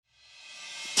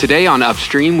Today on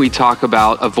Upstream, we talk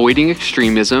about avoiding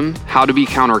extremism, how to be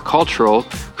countercultural,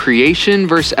 creation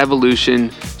versus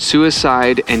evolution,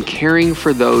 suicide, and caring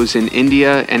for those in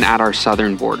India and at our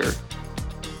southern border.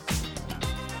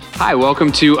 Hi,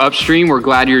 welcome to Upstream. We're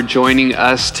glad you're joining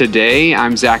us today.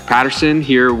 I'm Zach Patterson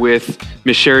here with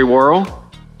Miss Sherry Worrell.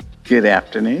 Good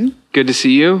afternoon. Good to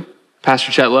see you.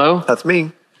 Pastor Chet Lowe. That's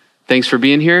me. Thanks for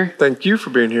being here. Thank you for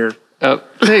being here.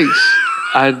 Thanks.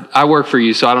 I work for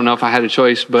you, so I don't know if I had a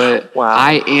choice, but Wow.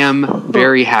 I am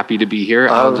very happy to be here.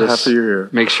 I'm happy you're here.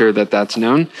 Make sure that that's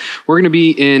known. We're going to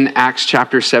be in Acts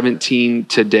chapter 17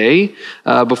 today.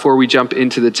 Before we jump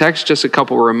into the text, just a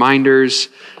couple reminders.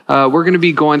 We're going to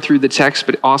be going through the text,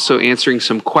 but also answering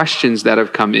some questions that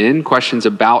have come in, questions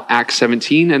about Acts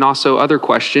 17, and also other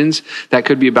questions that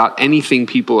could be about anything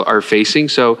people are facing.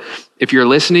 So if you're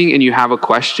listening and you have a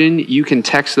question, you can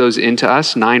text those into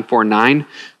us,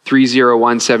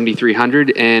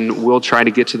 949-301-7300, and we'll try to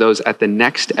get to those at the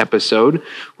next episode,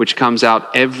 which comes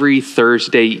out every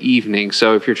Thursday evening.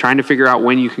 So if you're trying to figure out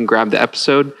when you can grab the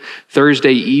episode,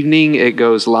 Thursday evening it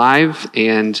goes live,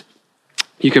 and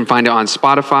you can find it on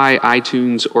Spotify,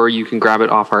 iTunes, or you can grab it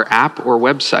off our app or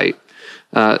website.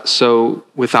 So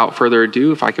without further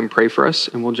ado, if I can pray for us,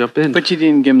 and we'll jump in. But you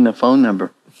didn't give him the phone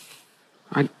number.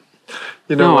 I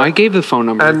gave the phone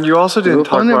number. And you also didn't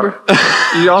talk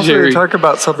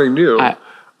about something new.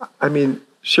 I mean,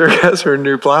 Sherry has her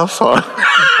new blouse on.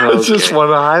 I just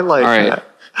want to highlight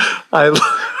that.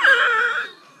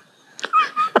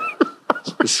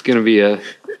 This is going to be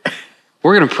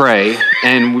we're going to pray,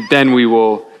 and then we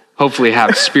will hopefully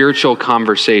have spiritual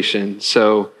conversation.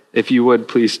 So if you would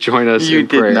please join us in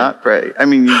prayer. You did not pray. I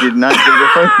mean, you did not give the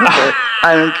phone number.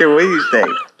 I don't care what you say.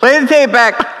 Play the tape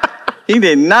back. He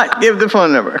did not give the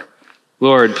phone number.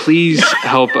 Lord, please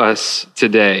help us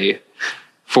today.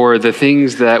 For the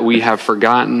things that we have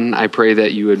forgotten, I pray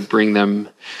that you would bring them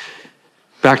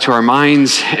back to our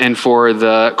minds. And for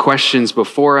the questions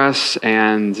before us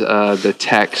and the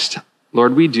text,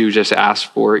 Lord, we do just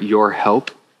ask for your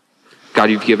help. God,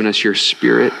 you've given us your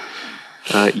Spirit,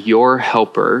 your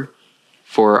helper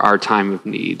for our time of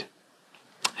need.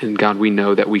 And God, we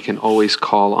know that we can always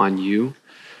call on you.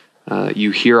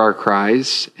 You hear our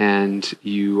cries, and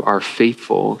you are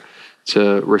faithful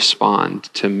to respond,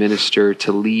 to minister,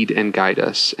 to lead and guide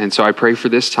us. And so I pray for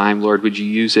this time, Lord, would you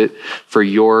use it for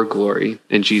your glory?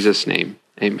 In Jesus' name,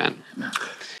 amen.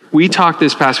 We talked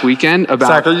this past weekend about...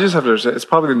 Zach, you just have to understand, it's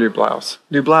probably the new blouse.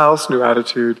 New blouse, new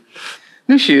attitude.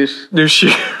 New shoes. New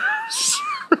shoes.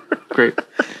 Great.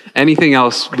 Anything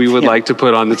else we would like to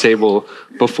put on the table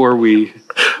before we...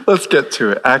 Let's get to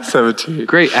it. Acts 17.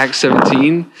 Great. Acts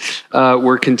 17.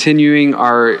 We're continuing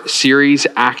our series,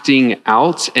 Acting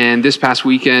Out. And this past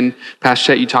weekend, Pastor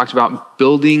Chet, you talked about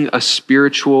building a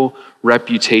spiritual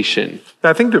reputation.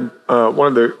 I think one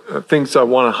of the things I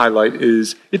want to highlight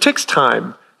is it takes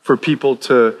time for people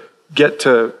to get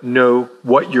to know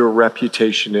what your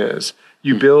reputation is.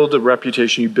 You build a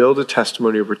reputation, you build a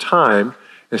testimony over time,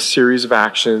 a series of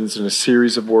actions and a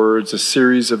series of words, a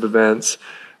series of events.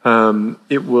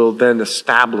 It will then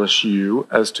establish you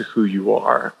as to who you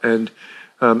are. And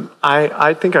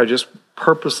I think I just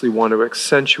purposely want to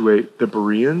accentuate the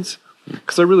Bereans,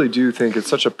 because I really do think it's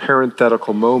such a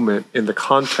parenthetical moment in the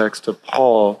context of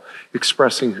Paul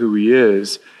expressing who he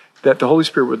is, that the Holy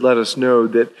Spirit would let us know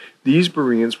that these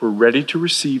Bereans were ready to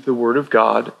receive the Word of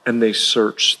God, and they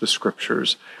searched the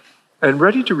Scriptures. And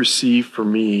ready to receive for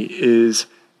me is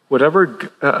whatever,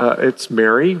 it's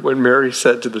Mary, when Mary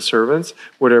said to the servants,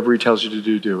 whatever he tells you to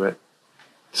do, do it.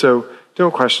 So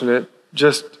don't question it.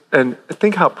 And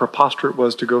think how preposterous it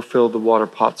was to go fill the water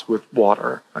pots with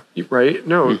water, right?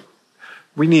 No,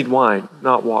 we need wine,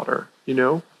 not water,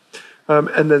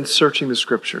 and then searching the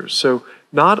Scriptures. So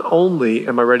not only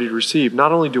am I ready to receive,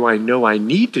 not only do I know I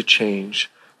need to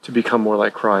change to become more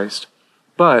like Christ,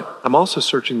 but I'm also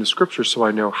searching the Scriptures so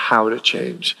I know how to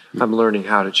change. I'm learning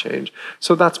how to change.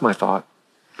 So that's my thought.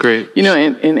 Great.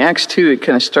 In Acts 2, it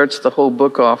kind of starts the whole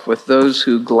book off with those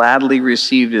who gladly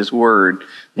received his word,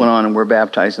 went on and were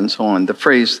baptized and so on. The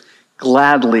phrase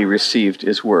gladly received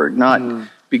his word, not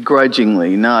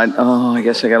begrudgingly, not, I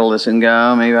guess I got to listen,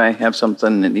 go, maybe I have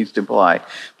something that needs to apply.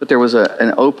 But there was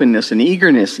an openness, an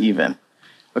eagerness even.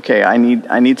 Okay, I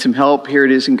need some help. Here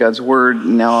it is in God's word.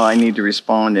 Now I need to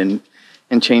respond and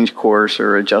change course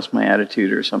or adjust my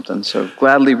attitude or something. So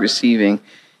gladly receiving,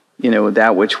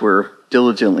 that which we're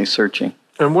diligently searching.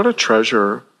 And what a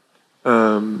treasure,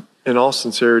 in all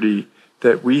sincerity,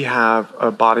 that we have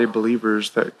a body of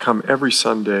believers that come every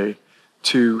Sunday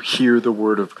to hear the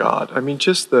Word of God. I mean,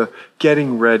 just the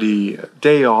getting ready,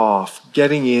 day off,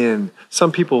 getting in.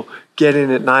 Some people get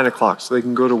in at 9 o'clock so they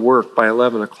can go to work by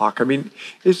 11 o'clock. I mean,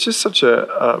 it's just such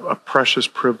a precious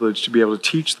privilege to be able to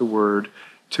teach the word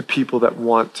to people that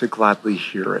want to gladly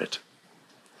hear it.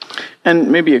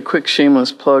 And maybe a quick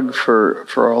shameless plug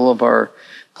for all of our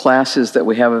classes that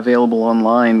we have available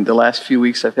online. The last few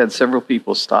weeks, I've had several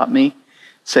people stop me,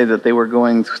 say that they were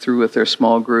going through with their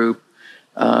small group,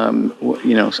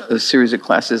 a series of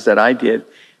classes that I did.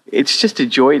 It's just a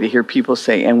joy to hear people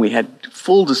say, and we had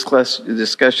full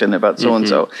discussion about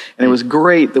so-and-so. And it was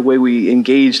great the way we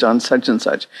engaged on such and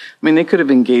such. I mean, they could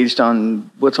have engaged on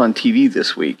what's on TV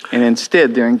this week. And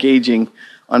instead, they're engaging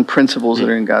on principles that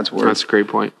are in God's Word. That's a great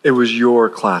point. It was your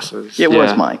classes. It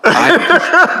was mine.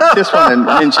 I just want to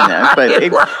mention that, but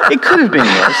it could have been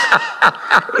yours.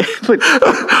 But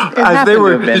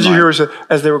did you hear us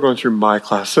as they were going through my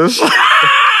classes?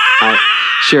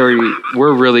 Sherry,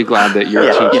 we're really glad that you're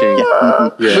teaching.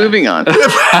 Yeah. Moving on.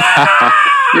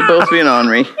 You're both being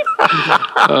ornery.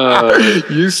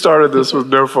 You started this with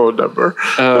no phone number.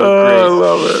 Great. I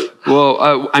love it.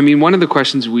 Well, one of the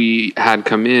questions we had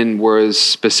come in was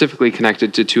specifically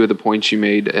connected to two of the points you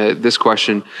made. This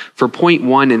question, for point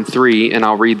 1 and 3, and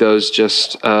I'll read those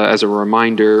just as a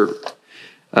reminder.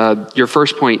 Your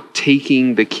first point,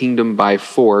 taking the kingdom by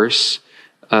force.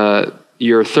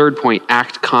 Your third point,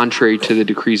 act contrary to the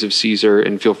decrees of Caesar,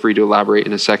 and feel free to elaborate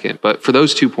in a second. But for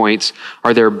those 2 points,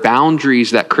 are there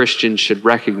boundaries that Christians should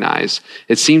recognize?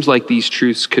 It seems like these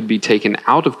truths could be taken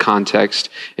out of context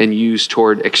and used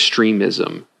toward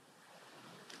extremism.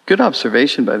 Good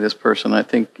observation by this person. I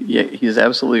think he's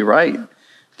absolutely right.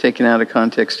 Taken out of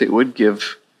context, it would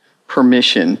give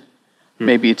permission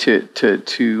maybe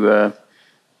to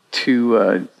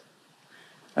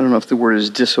I don't know if the word is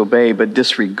disobey, but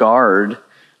disregard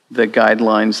the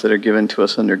guidelines that are given to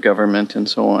us under government and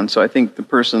so on. So I think the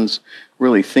person's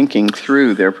really thinking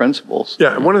through their principles.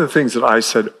 Yeah, and one of the things that I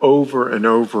said over and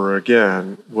over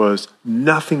again was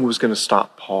nothing was going to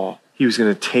stop Paul. He was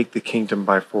going to take the kingdom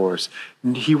by force.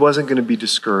 He wasn't going to be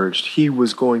discouraged. He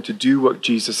was going to do what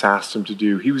Jesus asked him to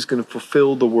do. He was going to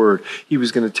fulfill the word. He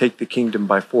was going to take the kingdom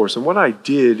by force. And what I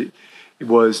did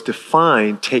was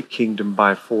define take kingdom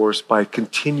by force by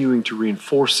continuing to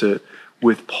reinforce it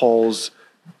with Paul's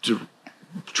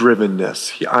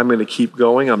drivenness. I'm going to keep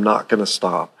going. I'm not going to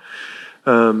stop.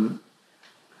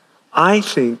 I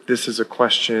think this is a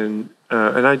question,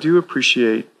 and I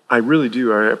really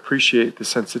do. I appreciate the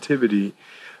sensitivity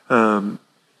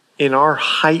in our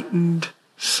heightened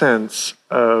sense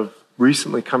of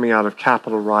recently coming out of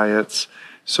Capitol riots,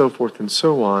 so forth and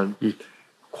so on.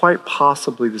 Quite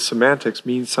possibly the semantics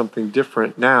mean something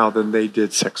different now than they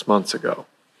did 6 months ago.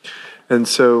 And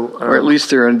so, or at least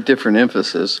they're a different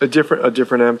emphasis. A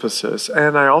different emphasis.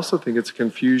 And I also think it's a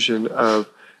confusion of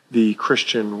the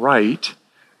Christian right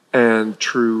and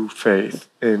true faith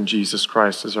in Jesus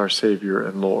Christ as our Savior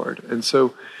and Lord. And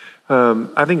so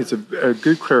I think it's a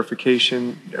good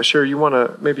clarification. Sherry, you want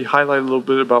to maybe highlight a little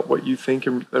bit about what you think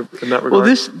in that regard? Well,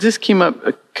 this came up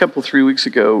a couple, 3 weeks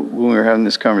ago when we were having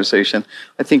this conversation.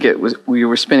 I think we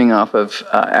were spinning off of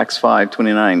Acts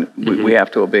 5:29. We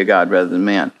have to obey God rather than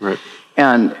man. Right.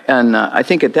 And I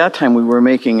think at that time we were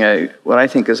making what I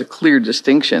think is a clear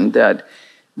distinction that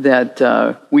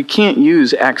we can't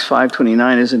use Acts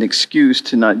 5:29 as an excuse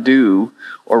to not do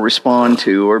or respond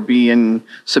to or be in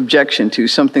subjection to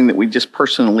something that we just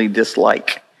personally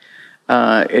dislike.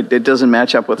 It doesn't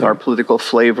match up with our political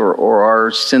flavor or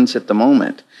our sense at the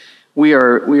moment. We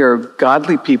are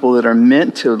godly people that are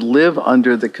meant to live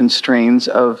under the constraints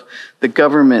of the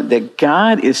government that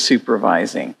God is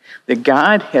supervising, that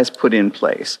God has put in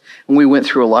place. And we went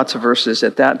through lots of verses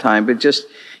at that time, but just,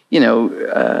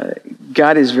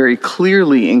 God is very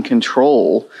clearly in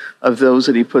control of those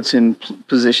that he puts in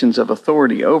positions of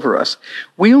authority over us.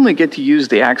 We only get to use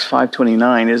the Acts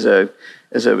 5:29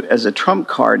 as a trump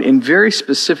card in very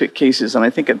specific cases. And I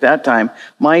think at that time,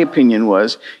 my opinion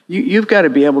was, you've got to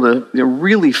be able to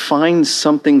really find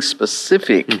something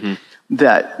specific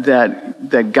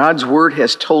that God's word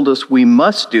has told us we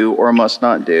must do or must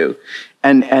not do.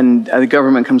 And the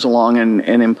government comes along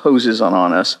and imposes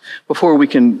on us before we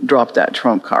can drop that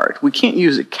trump card. We can't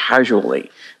use it casually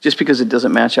just because it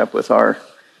doesn't match up with our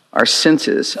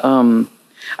senses.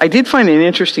 I did find an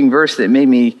interesting verse that made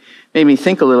me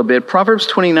think a little bit. Proverbs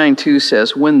 29:2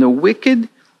 says, when the wicked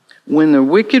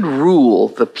rule,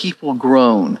 the people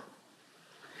groan.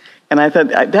 And I thought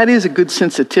that is a good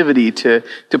sensitivity to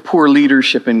poor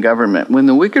leadership in government. When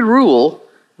the wicked rule,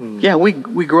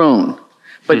 we groan.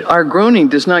 But our groaning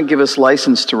does not give us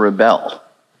license to rebel.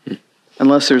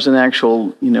 unless there's an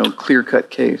actual, clear-cut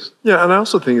case. Yeah, and I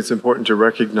also think it's important to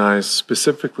recognize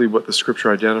specifically what the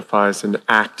Scripture identifies in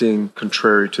acting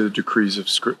contrary to the decrees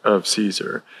of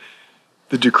Caesar.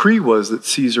 The decree was that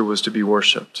Caesar was to be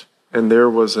worshipped, and there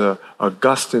was a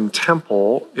Augustan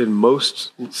temple in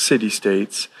most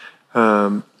city-states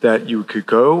that you could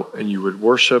go and you would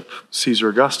worship Caesar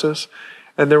Augustus,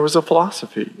 and there was a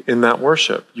philosophy in that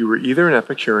worship. You were either an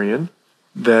Epicurean,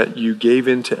 that you gave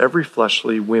in to every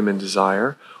fleshly whim and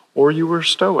desire, or you were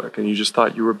Stoic, and you just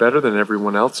thought you were better than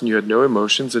everyone else, and you had no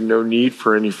emotions and no need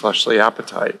for any fleshly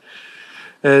appetite.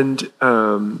 And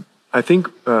I think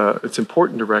it's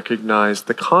important to recognize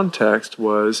the context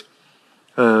was,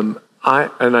 I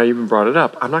even brought it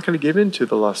up, I'm not going to give in to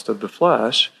the lust of the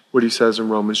flesh, what he says in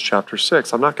Romans chapter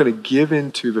 6. I'm not going to give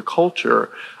in to the culture.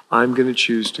 I'm going to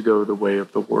choose to go the way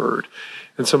of the word.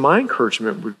 And so my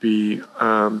encouragement would be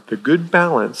the good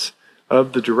balance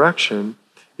of the direction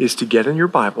is to get in your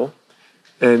Bible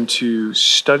and to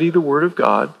study the Word of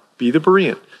God, be the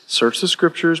Berean, search the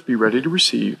Scriptures, be ready to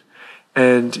receive,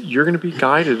 and you're going to be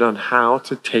guided on how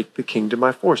to take the kingdom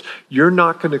by force. You're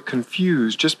not going to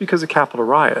confuse, just because of Capitol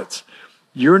riots,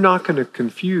 you're not going to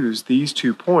confuse these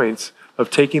 2 points of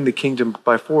taking the kingdom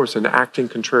by force and acting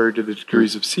contrary to the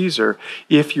decrees of Caesar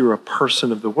if you're a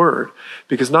person of the word.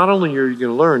 Because not only are you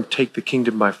going to learn take the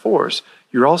kingdom by force,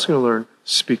 you're also going to learn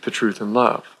speak the truth in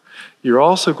love. You're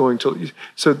also going to,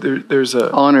 so there's a...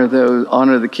 Honor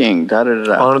the king,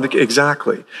 da-da-da-da.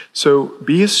 Exactly. So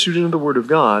be a student of the word of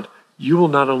God. You will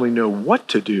not only know what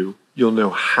to do, you'll know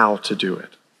how to do it.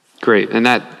 Great. And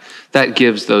that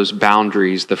gives those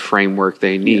boundaries the framework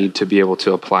they need to be able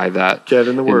to apply that Get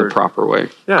in the word. the proper way.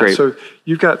 Yeah, Great. So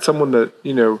you've got someone that,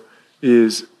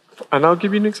 is, and I'll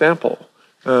give you an example,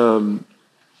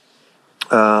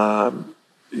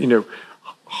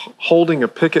 holding a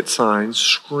picket sign,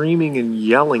 screaming and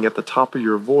yelling at the top of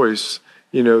your voice,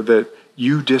 that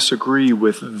you disagree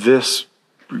with this,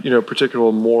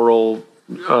 particular moral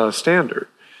standard.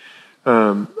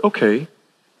 Okay.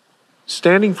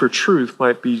 Standing for truth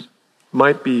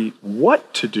might be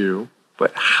what to do,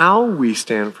 but how we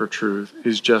stand for truth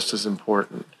is just as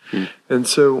important. And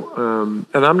so,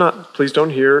 and I'm not, please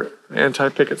don't hear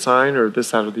anti-picket sign or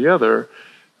this, that, or the other.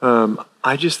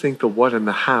 I just think the what and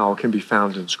the how can be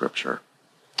found in Scripture.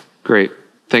 Great.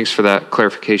 Thanks for that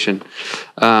clarification.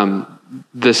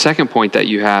 The second point that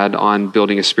you had on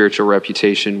building a spiritual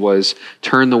reputation was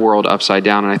turn the world upside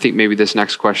down. And I think maybe this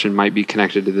next question might be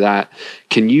connected to that.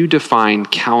 Can you define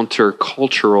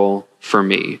countercultural for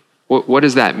me? What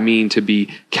does that mean to be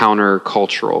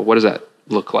countercultural? What does that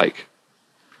look like?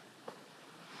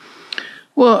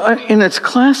 Well, in its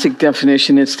classic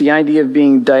definition, it's the idea of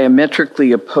being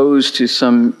diametrically opposed to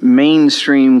some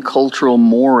mainstream cultural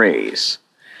mores.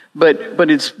 But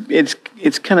it's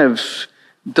kind of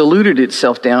diluted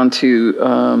itself down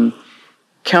to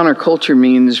counterculture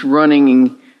means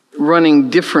running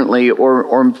differently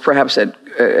or perhaps at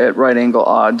right angle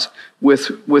odds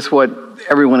with what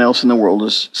everyone else in the world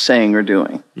is saying or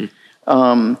doing.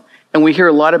 And we hear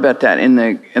a lot about that in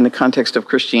the context of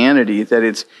Christianity, that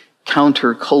it's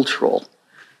countercultural.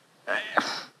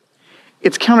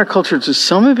 It's counterculture to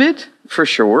some of it, for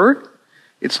sure.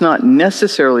 It's not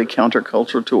necessarily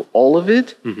countercultural to all of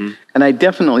it. And I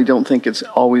definitely don't think it's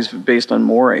always based on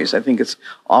mores. I think it's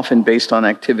often based on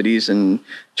activities and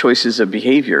choices of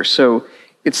behavior. So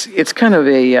it's kind of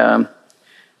a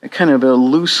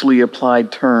loosely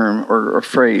applied term or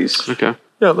phrase. Okay.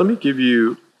 Yeah, let me give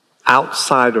you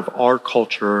outside of our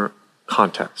culture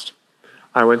context.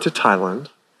 I went to Thailand,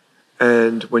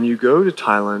 and when you go to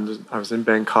Thailand, I was in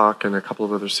Bangkok and a couple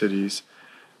of other cities.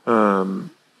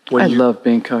 I love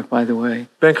Bangkok, by the way.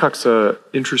 Bangkok's an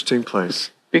interesting place.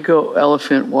 Big old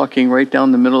elephant walking right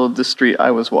down the middle of the street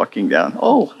I was walking down.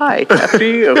 Oh, hi, after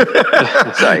you.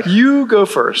 Sorry. You go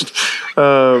first.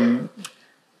 When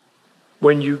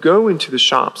you go into the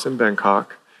shops in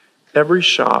Bangkok, every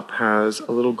shop has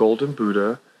a little golden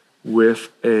Buddha with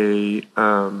a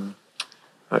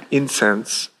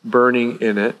incense burning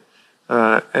in it.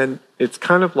 And it's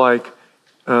kind of like,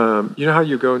 you know how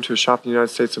you go into a shop in the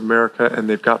United States of America and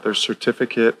they've got their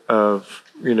certificate of,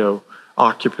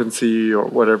 occupancy or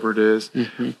whatever it is?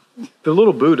 The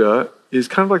little Buddha is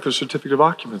kind of like the certificate of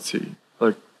occupancy.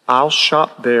 Like, I'll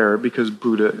shop there because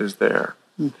Buddha is there.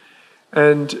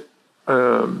 And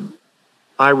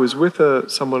I was with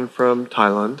someone from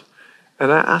Thailand,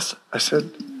 and I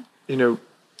said,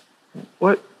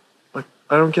 what? Like,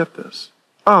 I don't get this.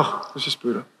 Oh, it's just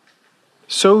Buddha.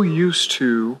 So used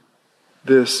to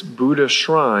this Buddha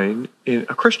shrine,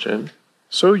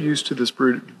 so used to this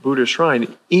Buddha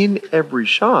shrine in every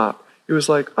shop, It was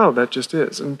like, oh, that just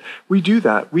is. And we do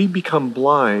that. We become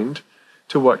blind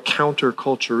to what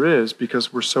counterculture is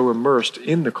because we're so immersed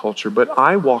in the culture. But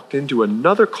I walked into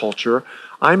another culture.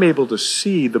 I'm able to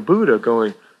see the Buddha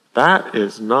going, that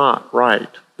is not right,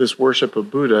 this worship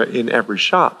of Buddha in every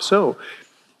shop. So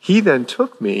he then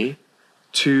took me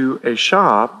to a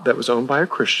shop that was owned by a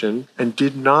Christian and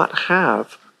did not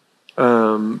have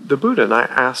the Buddha. And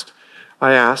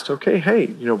I asked, okay, hey,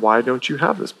 why don't you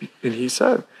have this? And he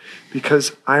said,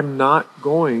 because I'm not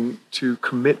going to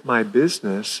commit my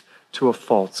business to a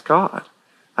false god.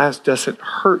 I asked, does it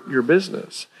hurt your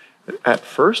business? At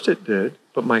first it did,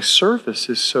 but my service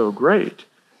is so great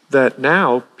that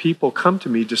now people come to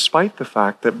me despite the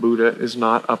fact that Buddha is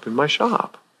not up in my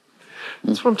shop.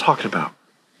 That's what I'm talking about.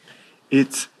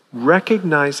 It's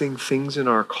recognizing things in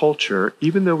our culture,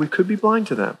 even though we could be blind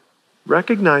to them,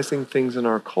 recognizing things in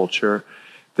our culture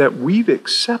that we've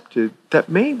accepted that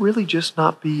may really just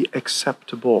not be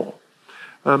acceptable.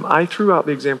 I threw out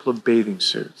the example of bathing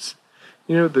suits.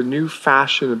 The new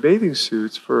fashion of bathing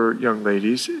suits for young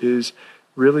ladies is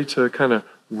really to kind of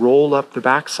roll up the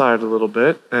backside a little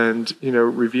bit and,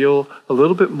 reveal a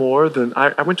little bit more than...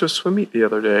 I went to a swim meet the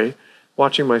other day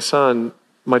watching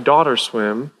my daughter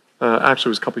swim. Actually,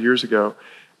 it was a couple years ago.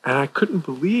 And I couldn't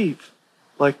believe,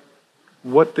 I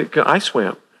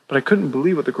swam, but I couldn't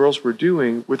believe what the girls were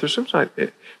doing with their swim.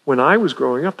 When I was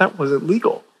growing up, that wasn't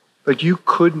legal. You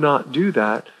could not do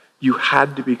that. You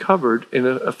had to be covered in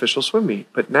an official swim meet.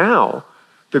 But now,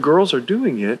 the girls are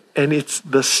doing it, and it's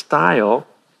the style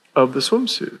of the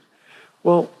swimsuit.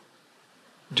 Well,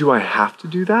 do I have to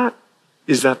do that?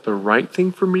 Is that the right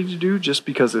thing for me to do just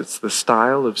because it's the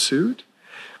style of suit?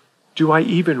 Do I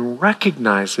even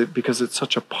recognize it because it's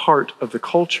such a part of the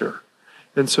culture?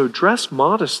 And so dress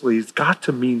modestly has got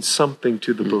to mean something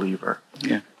to the believer.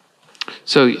 Yeah.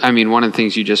 So, one of the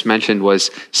things you just mentioned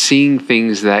was seeing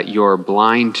things that you're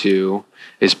blind to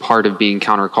is part of being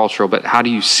countercultural, but how do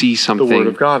you see something? The Word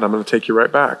of God. I'm going to take you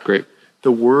right back. Great.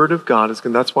 The Word of God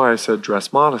that's why I said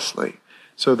dress modestly.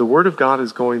 So the Word of God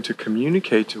is going to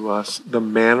communicate to us the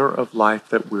manner of life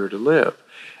that we're to live.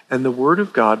 And the Word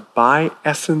of God, by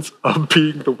essence of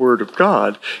being the Word of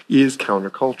God, is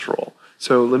countercultural.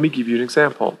 So let me give you an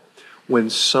example. When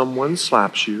someone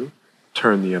slaps you,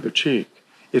 turn the other cheek.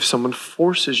 If someone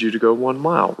forces you to go 1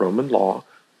 mile, Roman law,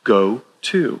 go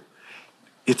 2.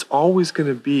 It's always going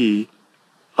to be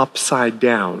upside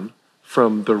down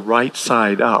from the right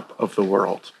side up of the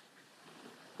world.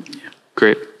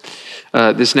 Great.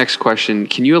 This next question,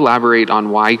 can you elaborate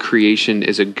on why creation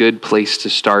is a good place to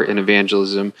start in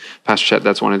evangelism? Pastor Chet,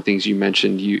 that's one of the things you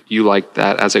mentioned. You like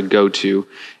that as a go-to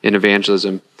in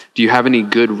evangelism. Do you have any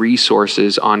good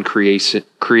resources on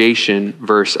creation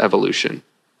versus evolution?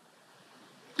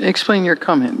 Explain your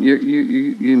comment.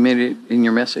 You made it in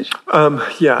your message.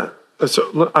 Yeah.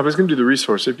 So I was going to do the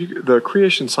resource. The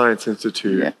Creation Science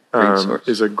Institute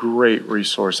is a great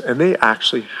resource, and they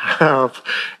actually have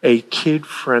a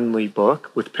kid-friendly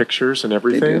book with pictures and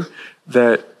everything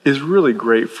that is really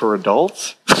great for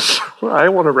adults. I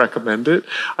want to recommend it.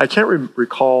 I can't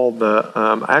recall the...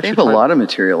 they have a lot of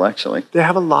material, actually. They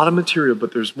have a lot of material,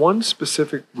 but there's one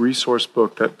specific resource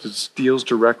book that just deals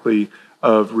directly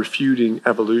of refuting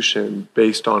evolution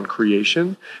based on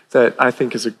creation that I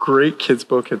think is a great kids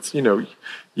book. It's,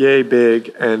 yay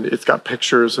big, and it's got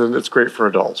pictures, and it's great for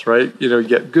adults, right? You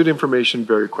get good information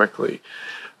very quickly.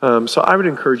 So I would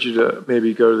encourage you to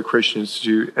maybe go to the Creation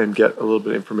Institute and get a little bit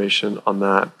of information on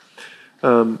that.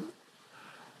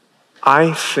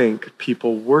 I think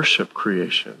people worship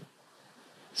creation.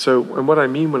 So, and what I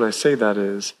mean when I say that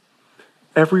is,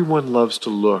 everyone loves to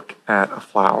look at a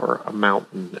flower, a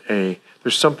mountain,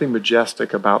 there's something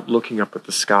majestic about looking up at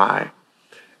the sky.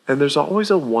 And there's always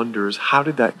a wonder is, how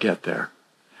did that get there?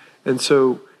 And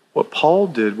so what Paul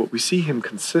did, what we see him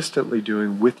consistently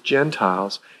doing with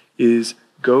Gentiles, is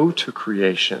go to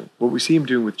creation. What we see him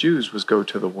doing with Jews was go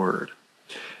to the Word.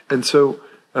 And so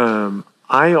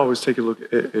I always take a look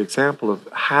at an example of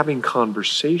having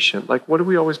conversation. Like, what do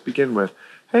we always begin with?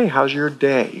 Hey, how's your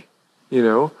day?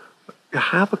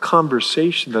 Have a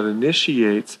conversation that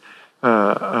initiates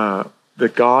the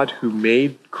God who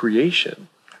made creation.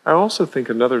 I also think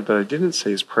another that I didn't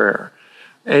say is prayer.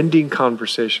 Ending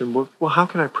conversation with, well, how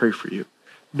can I pray for you?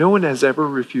 No one has ever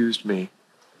refused me.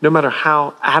 No matter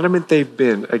how adamant they've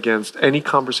been against any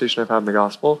conversation I've had in the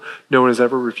gospel, no one has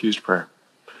ever refused prayer.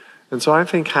 And so I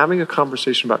think having a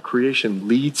conversation about creation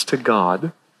leads to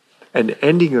God, and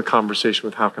ending a conversation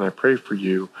with how can I pray for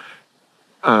you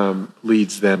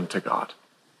leads them to God.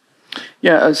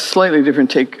 Yeah, a slightly different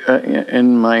take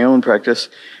in my own practice.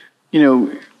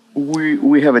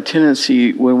 we have a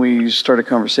tendency when we start a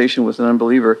conversation with an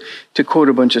unbeliever to quote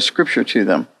a bunch of scripture to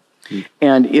them.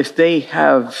 And if they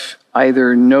have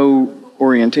either no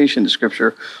orientation to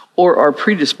scripture or are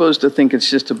predisposed to think it's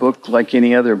just a book like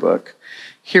any other book,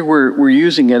 here we're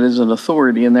using it as an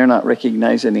authority and they're not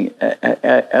recognizing it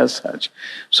as such.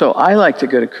 So I like to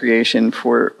go to creation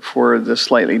for the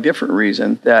slightly different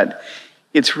reason that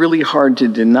it's really hard to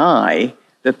deny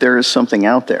that there is something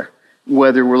out there,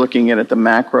 whether we're looking at it the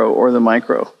macro or the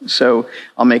micro. So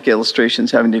I'll make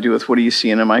illustrations having to do with what do you see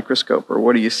in a microscope or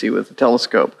what do you see with a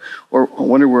telescope, or I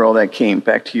wonder where all that came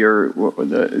back to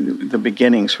the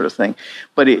beginning sort of thing.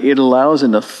 But it allows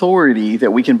an authority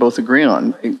that we can both agree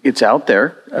on. It's out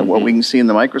there. What we can see in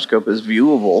the microscope is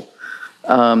viewable.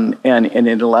 And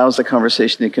it allows the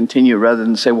conversation to continue rather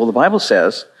than say, well, the Bible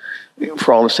says,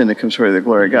 for all of sin that comes from the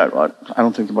glory of God. Well, I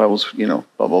don't think the Bible's, blah,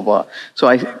 blah, blah.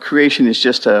 So creation is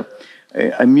just a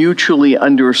mutually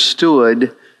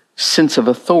understood sense of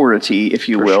authority, if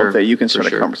you will, that you can start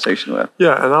a conversation with.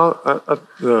 Yeah, and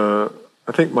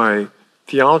I think my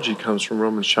theology comes from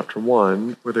Romans chapter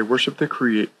 1, where they worship the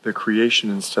creation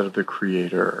instead of the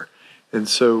creator. And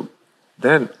so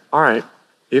then, all right,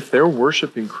 if they're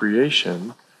worshiping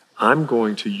creation, I'm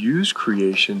going to use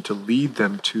creation to lead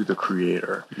them to the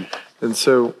creator. And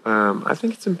so I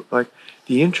think it's like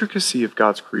the intricacy of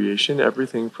God's creation,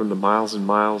 everything from the miles and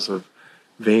miles of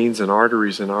veins and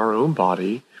arteries in our own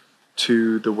body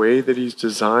to the way that he's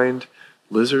designed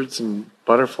lizards and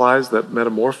butterflies that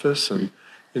metamorphose. And,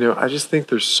 I just think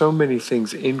there's so many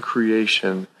things in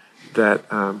creation that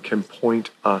can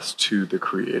point us to the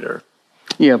creator.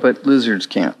 Yeah, but lizards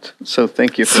can't. So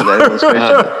thank you for that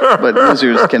illustration. But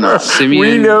lizards cannot.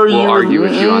 Simeon will argue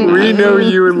with you on that. We know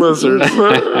you and lizards.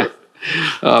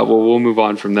 Well, we'll move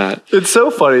on from that. It's so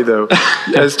funny, though.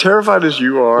 As terrified as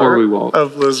you are or we won't.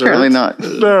 Of lizards. Apparently not.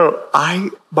 No,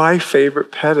 my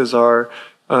favorite pet is our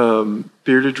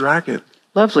bearded dragon.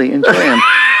 Lovely. Enjoy him.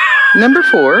 Number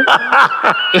 4.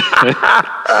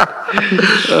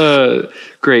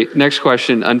 Great. Next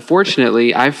question.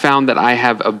 Unfortunately, I've found that I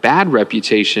have a bad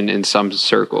reputation in some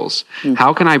circles.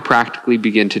 How can I practically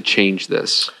begin to change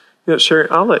this? Yeah, Sherry,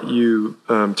 I'll let you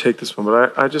take this one,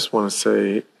 but I just want to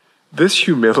say this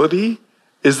humility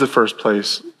is the first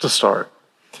place to start.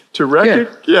 To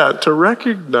recognize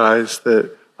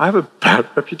that I have a bad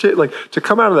reputation, like to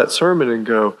come out of that sermon and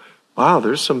go, wow,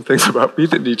 there's some things about me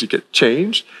that need to get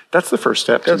changed. That's the first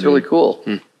step. That's really cool.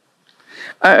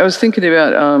 I was thinking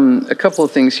about a couple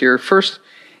of things here. First,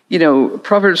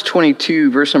 Proverbs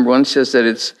 22, verse number 1 says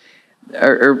that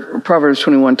or Proverbs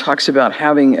 21 talks about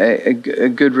having a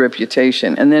good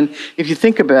reputation. And then if you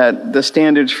think about the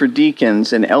standards for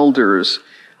deacons and elders,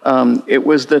 it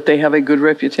was that they have a good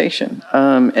reputation.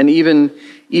 And even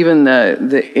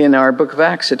in our book of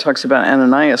Acts, it talks about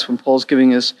Ananias. When Paul's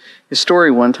giving his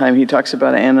story one time, he talks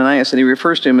about Ananias, and he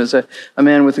refers to him as a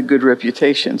man with a good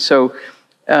reputation. So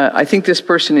I think this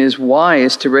person is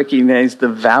wise to recognize the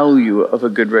value of a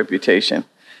good reputation.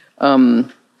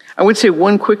 I would say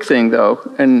one quick thing, though,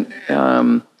 and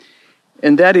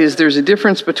that is there's a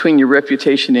difference between your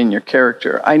reputation and your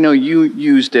character. I know you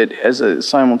used it as a not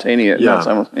simultaneous,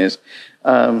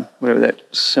 whatever that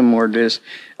sim word is.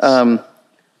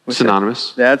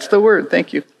 Synonymous. That's the word.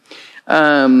 Thank you.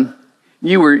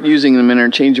 You were using them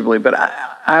interchangeably, but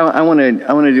I want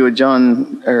to do a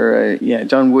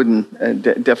John Wooden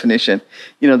definition.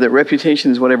 That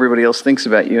reputation is what everybody else thinks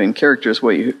about you, and character is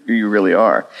what you really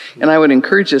are. And I would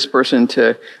encourage this person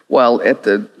to, while at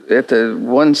the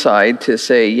one side to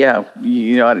say, yeah,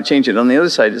 you know how to change it. On the other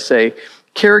side to say,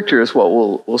 character is what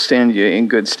will stand you in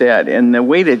good stead. And the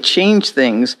way to change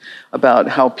things about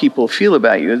how people feel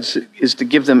about you is to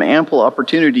give them ample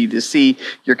opportunity to see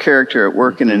your character at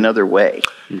work in another way.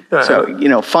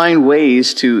 So, find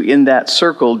ways to, in that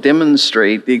circle,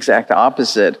 demonstrate the exact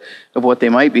opposite of what they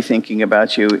might be thinking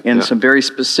about you in some very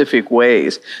specific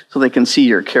ways so they can see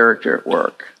your character at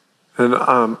work. And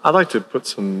I'd like to put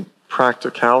some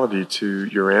practicality to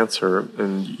your answer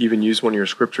and even use one of your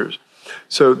scriptures.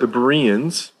 So the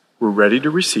Bereans were ready to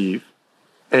receive,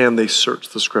 and they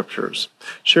searched the scriptures.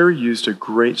 Sherry used a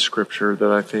great scripture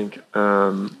that I think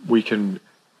we can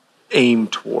aim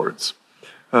towards.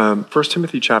 1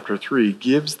 Timothy chapter 3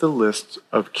 gives the list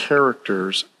of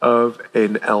characters of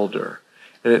an elder.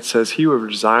 And it says, he whoever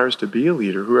desires to be a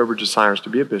leader, whoever desires to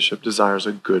be a bishop, desires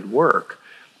a good work.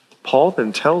 Paul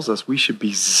then tells us we should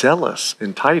be zealous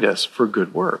in Titus for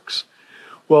good works.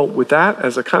 Well, with that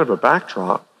as a kind of a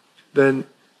backdrop, then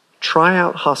try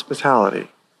out hospitality.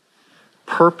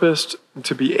 Purposed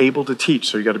to be able to teach.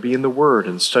 So you got to be in the Word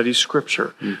and study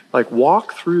Scripture. Like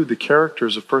walk through the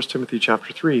characters of 1 Timothy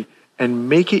chapter 3 and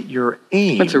make it your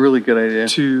aim. That's a really good idea.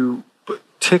 To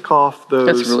tick off those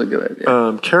That's a really good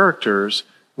idea. Characters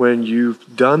when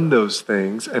you've done those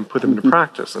things and put them into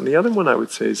practice. And the other one I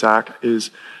would say, Zach,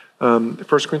 is 1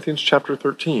 Corinthians chapter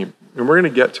 13. And we're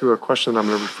going to get to a question, I'm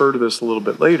going to refer to this a little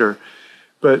bit later.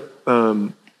 But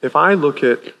if I look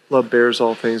at love bears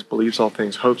all things, believes all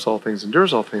things, hopes all things,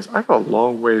 endures all things, I've got a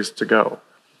long ways to go.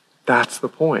 That's the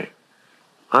point.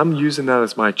 I'm using that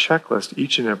as my checklist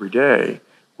each and every day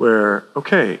where,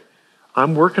 okay,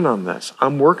 I'm working on this.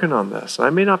 I'm working on this. I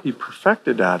may not be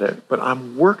perfected at it, but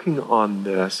I'm working on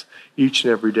this each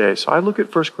and every day. So I look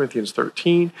at 1 Corinthians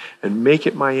 13 and make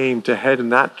it my aim to head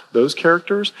in those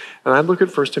characters. And I look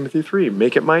at 1 Timothy 3,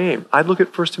 make it my aim. I look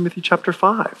at 1 Timothy chapter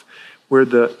 5, where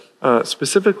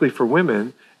specifically for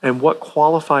women and what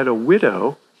qualified a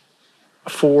widow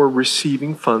for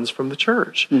receiving funds from the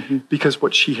church. Because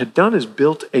what she had done is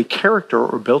built a character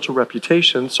or built a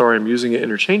reputation. Sorry, I'm using it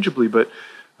interchangeably, but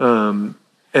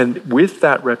and with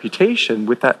that reputation,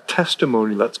 with that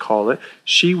testimony, let's call it,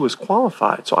 she was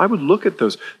qualified. So I would look at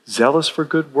those: zealous for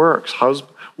good works,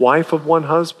 wife of one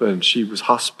husband, she was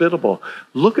hospitable.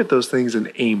 Look at those things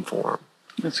and aim for them.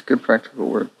 That's a good practical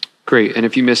word. Great. And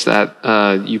if you missed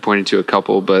that, you pointed to a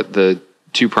couple, but the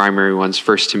two primary ones,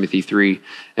 1 Timothy 3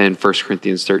 and 1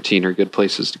 Corinthians 13, are good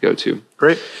places to go to.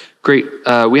 Great.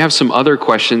 We have some other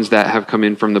questions that have come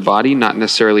in from the body, not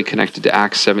necessarily connected to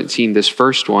Acts 17. This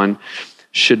first one,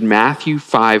 should Matthew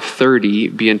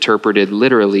 5:30 be interpreted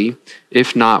literally?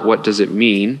 If not, what does it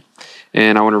mean?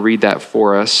 And I want to read that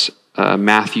for us.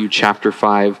 Matthew chapter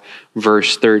 5,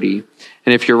 verse 30.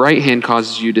 And if your right hand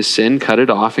causes you to sin, cut it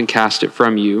off and cast it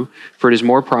from you. For it is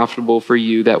more profitable for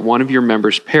you that one of your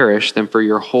members perish than for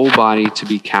your whole body to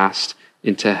be cast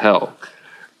into hell.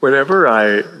 Whenever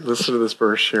I listen to this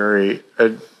verse, Sherry,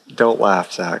 don't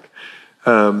laugh, Zach.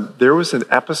 There was an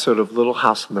episode of Little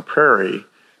House on the Prairie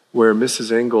where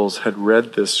Mrs. Ingalls had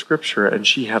read this scripture and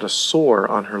she had a sore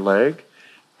on her leg.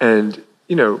 And,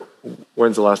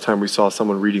 when's the last time we saw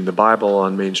someone reading the Bible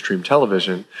on mainstream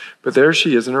television? But there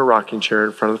she is in her rocking chair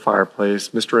in front of the fireplace.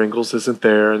 Mr. Ingalls isn't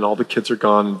there and all the kids are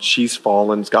gone and she's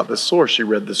fallen. It's got this sore. She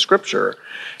read the scripture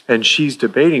and she's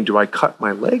debating, do I cut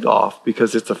my leg off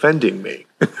because it's offending me?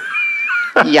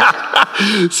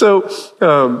 Yeah. So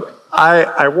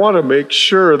I want to make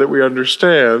sure that we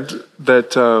understand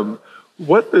that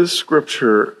what this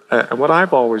scripture, and what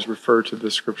I've always referred to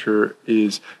this scripture,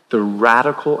 is the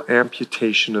radical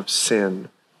amputation of sin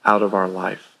out of our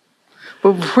life.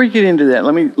 But before you get into that,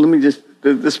 let me just,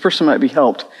 this person might be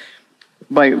helped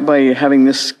by having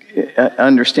this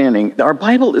understanding. Our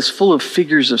Bible is full of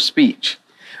figures of speech.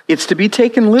 It's to be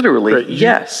taken literally, right.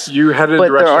 yes. You had a but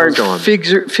direction there I was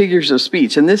going. figures of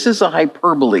speech, and this is a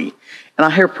hyperbole. And a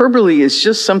hyperbole is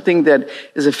just something that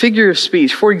is a figure of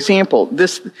speech. For example,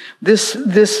 this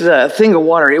thing of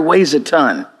water, it weighs a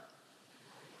ton.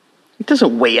 It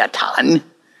doesn't weigh a ton.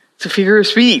 It's a figure of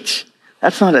speech.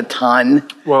 That's not a ton.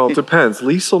 Well, it depends.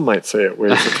 Liesel might say it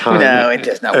weighs a ton. No, it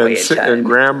does not weigh a ton. And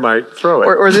Graham might throw it.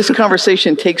 Or this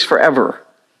conversation takes forever.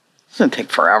 It doesn't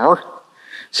take forever.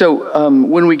 So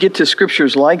when we get to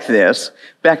scriptures like this,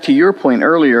 back to your point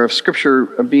earlier of scripture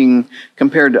being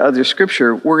compared to other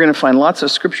scripture, we're going to find lots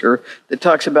of scripture that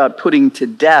talks about putting to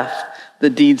death the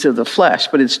deeds of the flesh,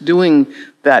 but it's doing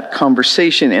that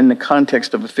conversation in the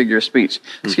context of a figure of speech.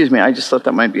 Excuse me, I just thought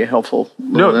that might be a helpful.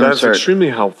 No, that's extremely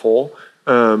helpful.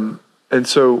 And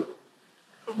so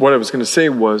what I was going to say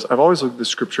was, I've always looked at the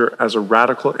scripture as a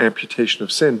radical amputation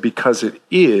of sin because it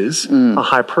is a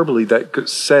hyperbole that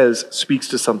speaks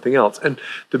to something else. And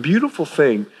the beautiful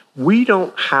thing, we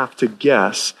don't have to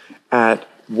guess at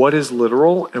what is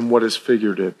literal and what is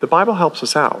figurative. The Bible helps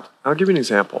us out. I'll give you an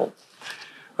example.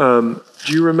 Do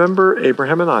you remember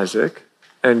Abraham and Isaac?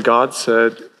 And God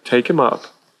said, take him up,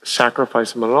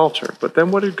 sacrifice him on an altar. But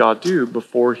then what did God do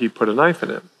before he put a knife in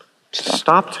him?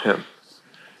 Stopped him.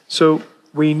 So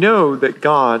we know that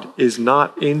God is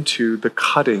not into the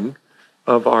cutting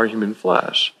of our human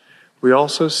flesh. We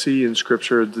also see in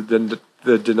Scripture the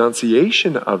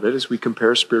denunciation of it as we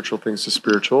compare spiritual things to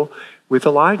spiritual with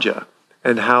Elijah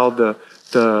and how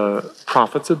the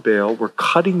prophets of Baal were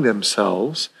cutting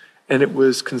themselves, and it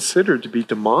was considered to be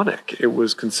demonic. It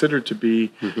was considered to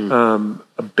be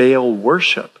a Baal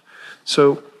worship.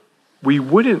 So we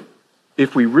wouldn't,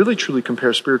 if we really truly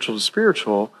compare spiritual to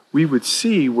spiritual, we would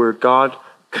see where God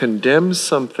condemns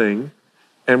something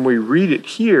and we read it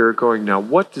here going, now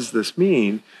what does this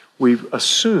mean? We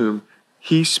assume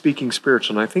he's speaking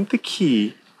spiritual. And I think the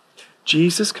key,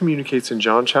 Jesus communicates in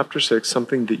John chapter 6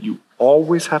 something that you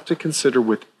always have to consider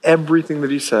with everything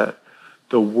that he said.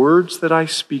 The words that I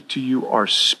speak to you are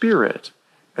spirit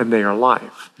and they are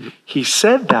life. He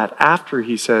said that after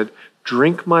he said,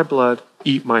 drink my blood,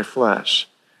 eat my flesh.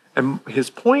 And his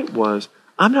point was,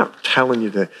 I'm not telling you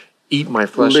to eat my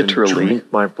flesh Literally. and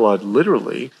drink my blood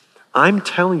literally. I'm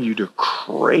telling you to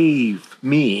crave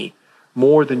me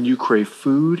more than you crave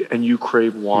food and you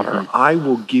crave water. I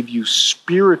will give you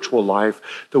spiritual life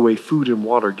the way food and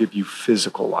water give you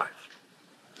physical life.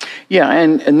 Yeah,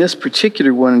 and this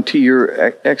particular one, to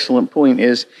your excellent point,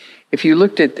 is if you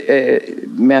looked at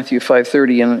Matthew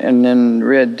 5:30 and then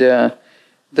read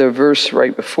the verse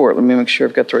right before it, let me make sure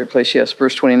I've got the right place. Yes,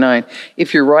 verse 29.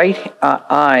 If your right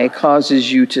eye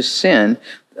causes you to sin,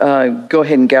 go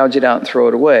ahead and gouge it out and throw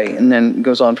it away. And then it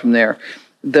goes on from there.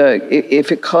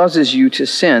 If it causes you to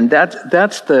sin,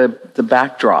 that's the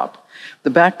backdrop. The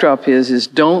backdrop is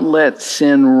don't let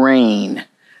sin reign.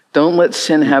 Don't let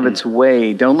sin have its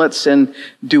way. Don't let sin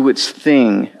do its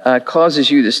thing. Causes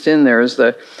you to sin there is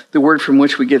the word from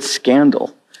which we get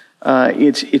scandal.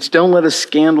 It's don't let a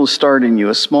scandal start in you,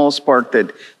 a small spark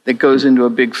that goes into a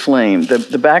big flame.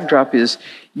 The backdrop is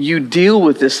you deal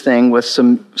with this thing with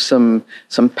some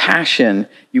passion.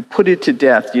 You put it to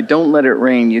death. You don't let it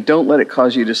reign. You don't let it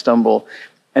cause you to stumble.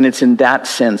 And it's in that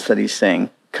sense that he's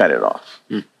saying, cut it off.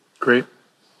 Great.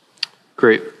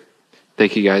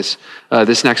 Thank you, guys.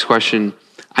 This next question,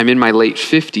 I'm in my late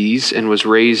 50s and was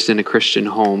raised in a Christian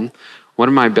home. One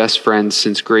of my best friends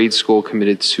since grade school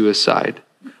committed suicide.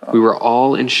 We were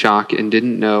all in shock and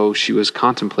didn't know she was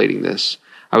contemplating this.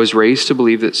 I was raised to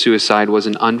believe that suicide was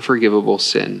an unforgivable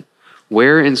sin.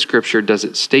 Where in Scripture does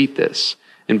it state this?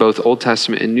 In both Old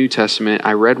Testament and New Testament,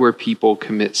 I read where people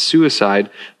commit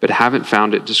suicide, but haven't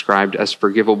found it described as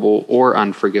forgivable or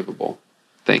unforgivable.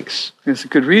 Thanks. There's a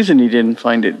good reason he didn't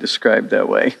find it described that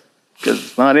way, because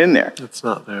it's not in there. It's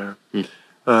not there.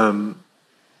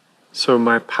 So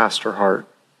my pastor heart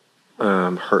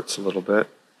hurts a little bit.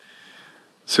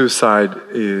 Suicide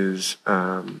is,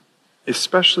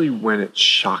 especially when it's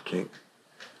shocking,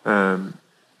 and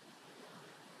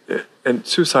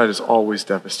suicide is always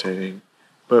devastating,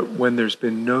 but when there's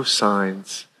been no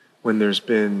signs, when there's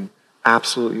been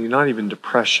absolutely not even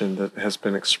depression that has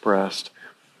been expressed,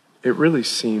 it really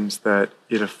seems that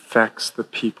it affects the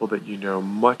people that you know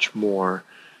much more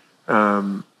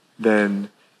than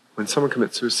when someone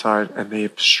commits suicide and they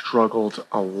have struggled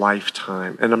a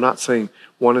lifetime. And I'm not saying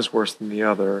one is worse than the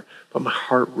other, but my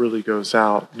heart really goes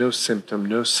out. No symptom,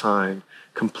 no sign,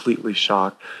 completely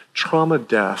shocked. Trauma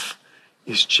death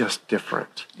is just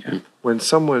different. Yeah. When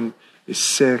someone is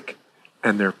sick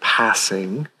and they're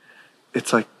passing,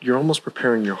 it's like you're almost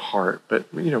preparing your heart. But,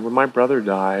 you know, when my brother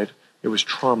died, it was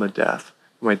trauma death.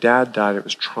 When my dad died, it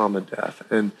was trauma death.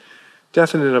 And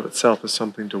death in and of itself is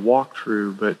something to walk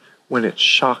through, but when it's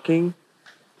shocking,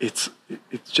 it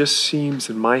just seems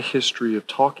in my history of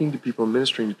talking to people and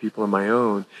ministering to people and my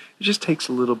own, it just takes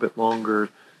a little bit longer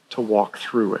to walk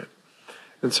through it.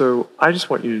 And so I just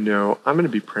want you to know, I'm going to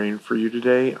be praying for you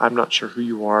today. I'm not sure who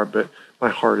you are, but my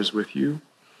heart is with you.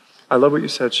 I love what you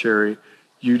said, Sherry.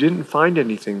 You didn't find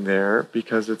anything there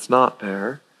because it's not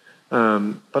there.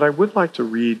 But I would like to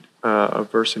read a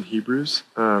verse in Hebrews.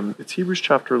 It's Hebrews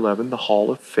chapter 11, the hall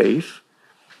of faith.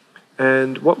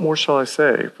 And what more shall I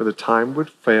say? For the time would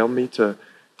fail me to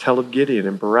tell of Gideon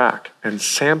and Barak and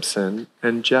Samson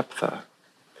and Jephthah.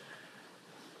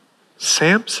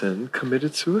 Samson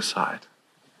committed suicide.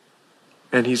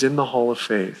 And he's in the hall of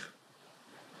faith.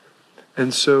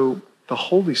 And so the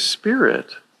Holy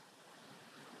Spirit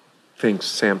thinks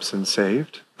Samson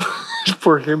saved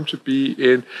for him to be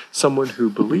in someone who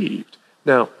believed.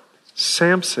 Now,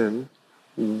 Samson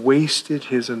wasted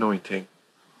his anointing.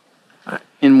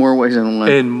 In more ways than one.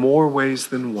 In more ways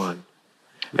than one.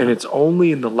 And it's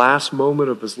only in the last moment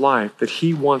of his life that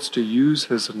he wants to use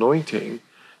his anointing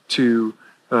to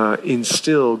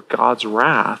instill God's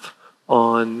wrath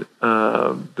on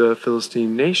the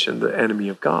Philistine nation, the enemy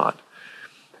of God.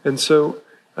 And so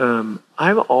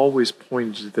I've always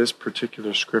pointed to this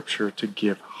particular scripture to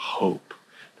give hope.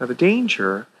 Now the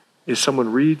danger is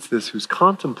someone reads this who's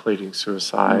contemplating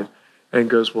suicide and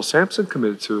goes, well, Samson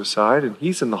committed suicide and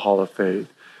he's in the hall of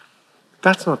faith.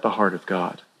 That's not the heart of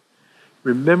God.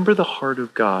 Remember the heart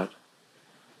of God.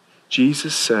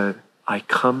 Jesus said, I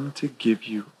come to give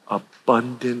you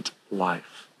abundant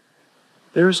life.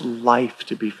 There's life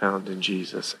to be found in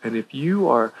Jesus. And if you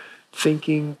are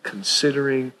thinking,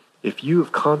 considering, if you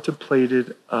have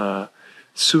contemplated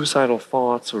suicidal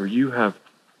thoughts or you have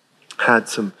had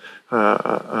some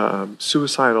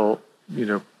suicidal,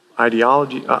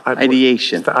 ideation.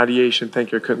 Ideation.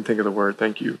 Thank you. I couldn't think of the word.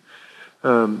 Thank you.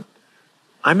 I'm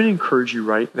going to encourage you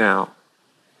right now.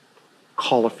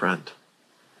 Call a friend.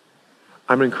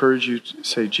 I'm going to encourage you to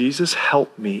say, Jesus,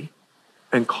 help me,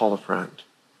 and call a friend.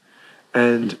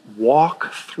 And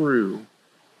walk through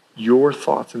your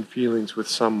thoughts and feelings with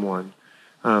someone.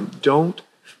 Don't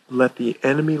let the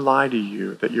enemy lie to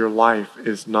you that your life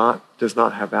does not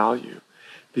have value.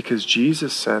 Because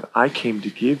Jesus said, I came to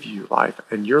give you life,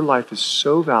 and your life is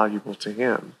so valuable to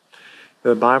him.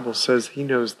 The Bible says he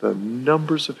knows the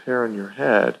numbers of hair on your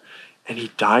head, and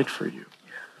he died for you.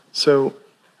 So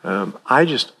I'm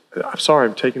sorry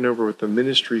I'm taking over with the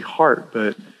ministry heart,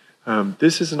 but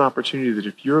this is an opportunity that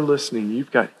if you're listening,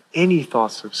 you've got any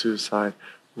thoughts of suicide,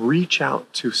 reach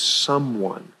out to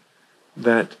someone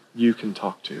that you can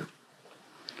talk to.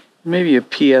 Maybe a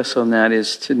PS on that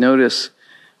is to notice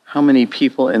how many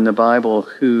people in the Bible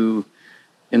who,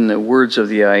 in the words of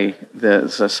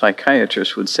the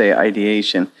psychiatrist would say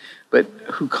ideation, but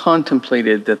who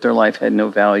contemplated that their life had no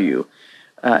value,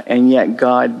 and yet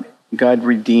God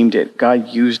redeemed it. God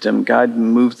used them. God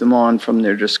moved them on from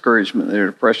their discouragement, their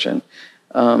depression,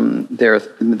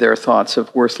 their thoughts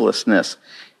of worthlessness.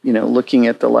 Looking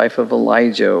at the life of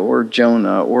Elijah or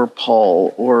Jonah or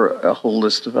Paul or a whole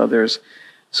list of others.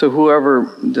 So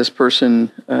whoever this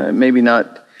person, maybe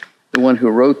not the one who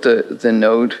wrote the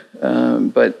note,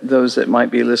 but those that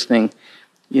might be listening,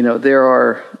 there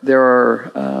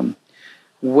are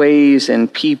ways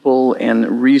and people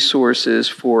and resources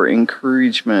for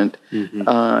encouragement,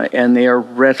 and they are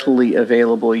readily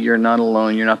available. You're not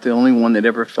alone. You're not the only one that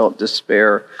ever felt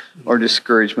despair or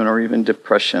discouragement or even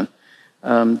depression.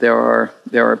 There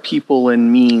are people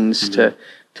and means to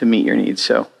meet your needs.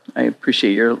 So I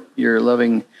appreciate your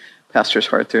loving pastor's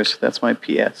heart there. So that's my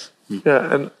PS.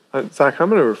 Yeah, and Zach, I'm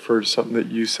going to refer to something that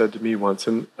you said to me once,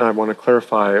 and I want to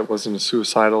clarify it wasn't a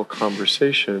suicidal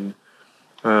conversation,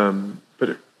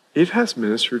 but it has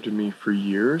ministered to me for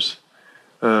years.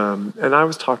 And I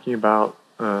was talking about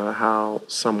how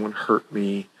someone hurt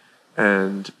me,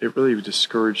 and it really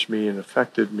discouraged me and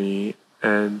affected me.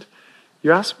 And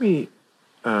you asked me,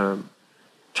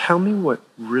 tell me what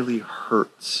really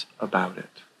hurts about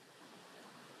it.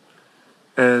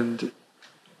 And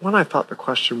one, I thought the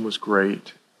question was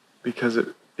great because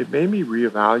it made me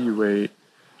reevaluate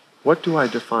what do I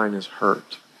define as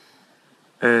hurt.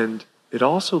 And it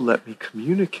also let me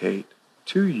communicate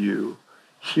to you,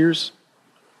 here's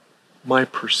my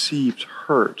perceived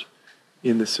hurt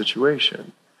in the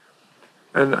situation.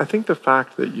 And I think the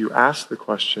fact that you asked the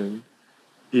question,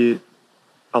 it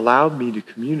allowed me to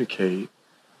communicate,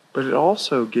 but it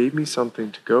also gave me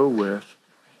something to go with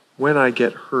when I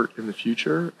get hurt in the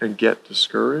future and get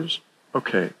discouraged.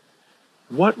 Okay,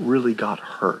 what really got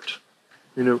hurt?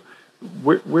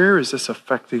 Where is this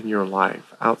affecting your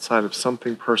life outside of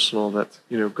something personal that's,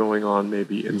 going on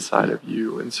maybe inside of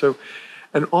you?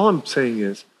 And all I'm saying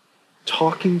is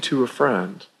talking to a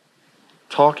friend,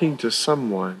 talking to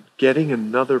someone, getting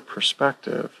another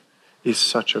perspective is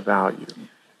such a value.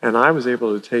 And I was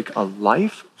able to take a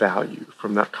life value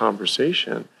from that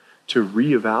conversation to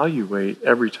reevaluate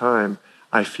every time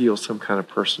I feel some kind of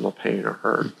personal pain or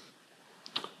hurt.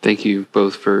 Thank you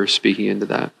both for speaking into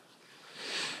that.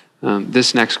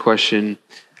 This next question,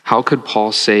 how could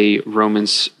Paul say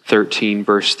Romans 13,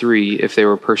 verse 3, if they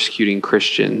were persecuting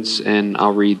Christians? And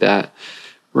I'll read that.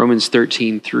 Romans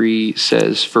 13:3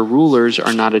 says, "For rulers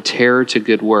are not a terror to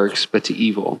good works, but to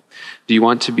evil. Do you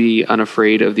want to be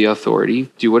unafraid of the authority?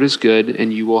 Do what is good,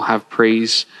 and you will have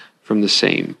praise from the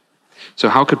same." So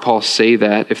how could Paul say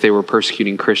that if they were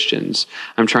persecuting Christians?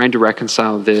 I'm trying to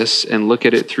reconcile this and look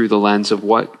at it through the lens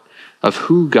of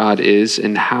who God is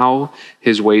and how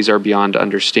his ways are beyond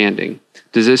understanding.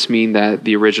 Does this mean that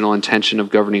the original intention of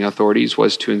governing authorities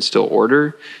was to instill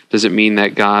order? Does it mean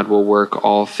that God will work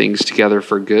all things together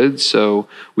for good? So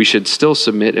we should still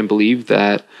submit and believe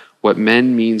that what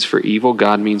men means for evil,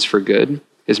 God means for good.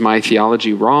 Is my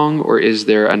theology wrong, or is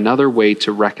there another way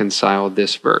to reconcile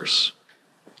this verse?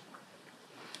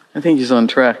 I think he's on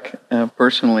track.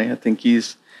 Personally, I think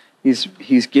he's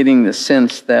getting the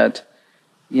sense that,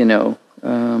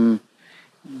 God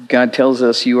tells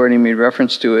us, you already made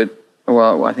reference to it.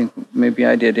 Well, I think maybe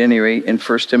I did anyway, in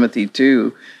 1 Timothy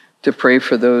 2, to pray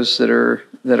for those that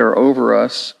are over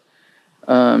us.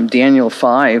 Daniel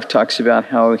 5 talks about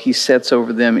how he sets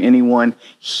over them anyone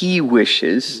he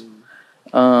wishes.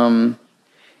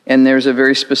 And there's a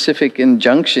very specific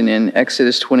injunction in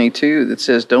Exodus 22 that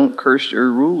says, don't curse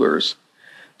your rulers.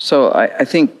 So I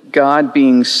think God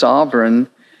being sovereign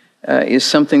is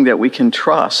something that we can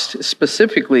trust,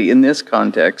 specifically in this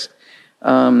context,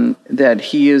 that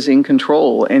he is in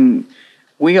control. And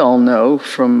we all know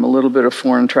from a little bit of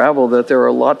foreign travel that there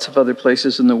are lots of other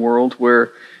places in the world where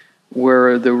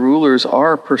the rulers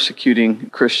are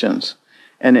persecuting Christians.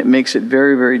 and it makes it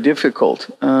very, very difficult.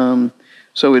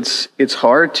 So it's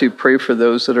hard to pray for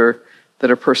those that are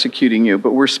persecuting you,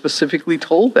 but we're specifically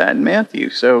told that in Matthew.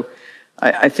 So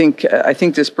I think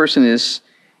this person is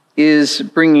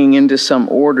bringing into some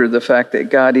order the fact that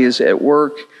God is at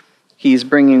work. He's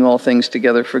bringing all things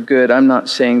together for good. I'm not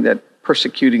saying that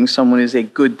persecuting someone is a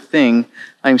good thing.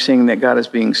 I'm saying that God is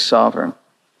being sovereign.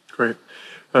 Great.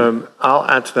 I'll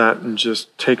add to that and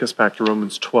just take us back to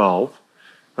Romans 12.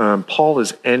 Paul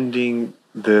is ending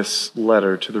this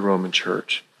letter to the Roman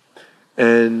church,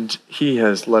 and he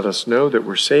has let us know that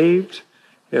we're saved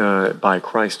by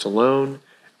Christ alone,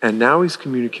 and now he's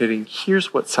communicating,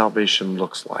 here's what salvation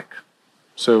looks like.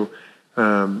 So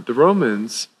the Roman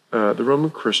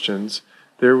Christians,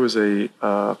 there was a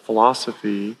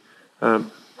philosophy, hey,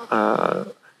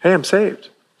 I'm saved,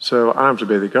 so I don't have to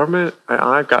obey the government.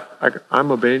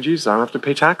 I'm obeying Jesus. I don't have to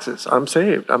pay taxes. I'm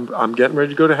saved. I'm getting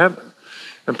ready to go to heaven.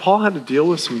 And Paul had to deal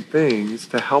with some things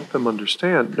to help them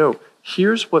understand, no,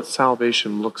 here's what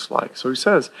salvation looks like. So he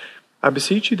says, I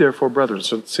beseech you therefore, brethren,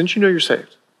 so since you know you're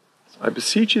saved, I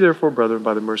beseech you therefore, brethren,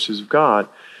 by the mercies of God,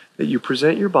 that you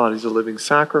present your bodies a living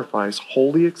sacrifice,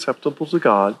 wholly acceptable to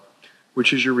God,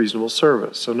 which is your reasonable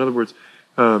service. So in other words,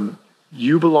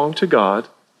 you belong to God,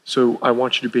 so I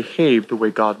want you to behave the way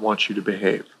God wants you to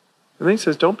behave. And then he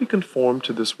says, don't be conformed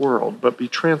to this world, but be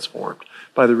transformed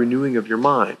by the renewing of your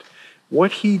mind.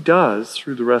 What he does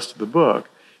through the rest of the book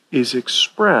is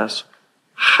express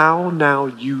how now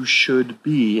you should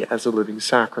be as a living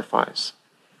sacrifice.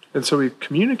 And so he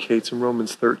communicates in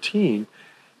Romans 13,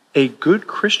 a good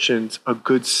Christian's a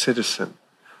good citizen.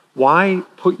 Why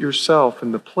put yourself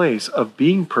in the place of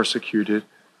being persecuted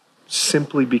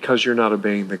simply because you're not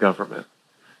obeying the government?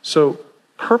 So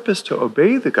purpose to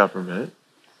obey the government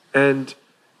and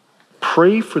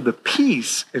pray for the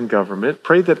peace in government,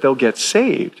 pray that they'll get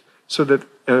saved, so that,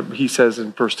 he says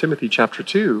in 1 Timothy chapter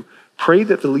 2, pray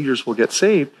that the leaders will get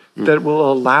saved, that will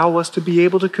allow us to be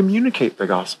able to communicate the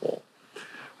gospel.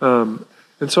 And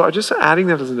so I just adding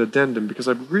that as an addendum, because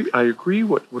I agree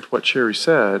with what Sherry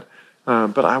said,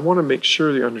 but I want to make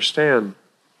sure you understand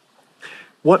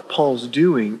what Paul's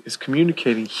doing is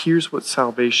communicating, here's what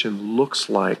salvation looks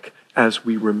like as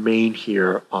we remain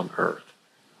here on earth.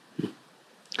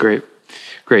 Great.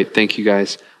 Thank you,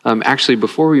 guys. Actually,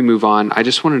 before we move on, I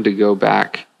just wanted to go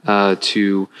back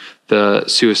to the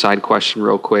suicide question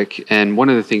real quick. And one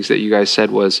of the things that you guys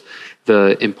said was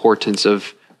the importance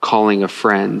of calling a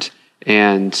friend.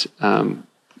 And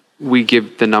we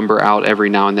give the number out every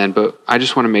now and then, but I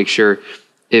just want to make sure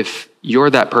if you're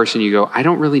that person, you go, I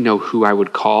don't really know who I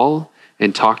would call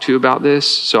and talk to about this,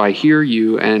 so I hear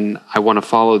you and I want to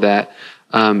follow that.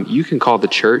 You can call the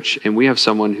church, and we have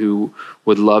someone who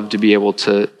would love to be able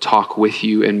to talk with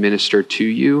you and minister to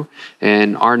you.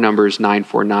 And our number is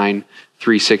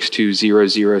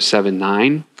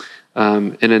 949-362-0079.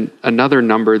 And another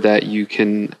number that you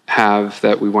can have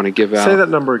that we want to give out. Say that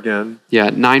number again. Yeah,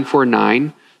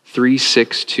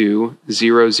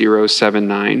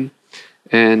 949-362-0079.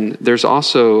 And there's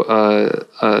also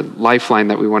a lifeline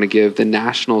that we want to give, the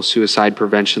National Suicide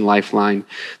Prevention Lifeline.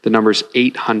 The number is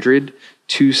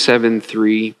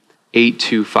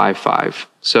 800-273-8255.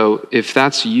 So if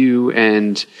that's you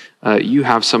and you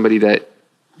have somebody that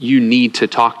you need to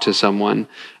talk to someone,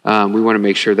 we want to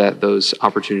make sure that those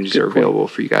opportunities are available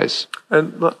for you guys.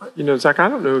 And, Zach, I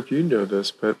don't know if you know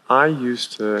this, but I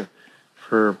used to,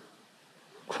 for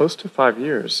close to 5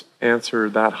 years, answer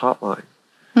that hotline.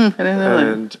 I didn't know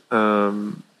that.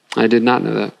 And I did not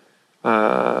know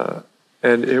that.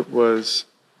 And it's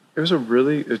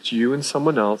you and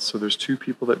someone else, so there's two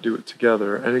people that do it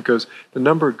together, and the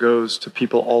number goes to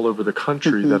people all over the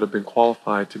country that have been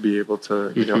qualified to be able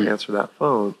to, answer that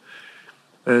phone.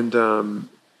 And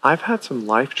I've had some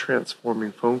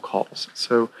life-transforming phone calls.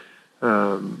 So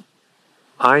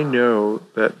I know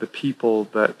that the people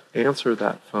that answer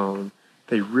that phone,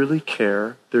 they really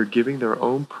care. They're giving their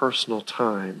own personal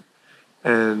time,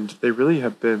 and they really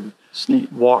have been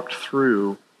walked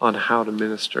through on how to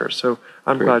minister. So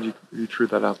I'm glad you threw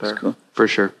that out there. That's cool. For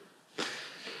sure.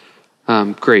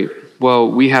 Great.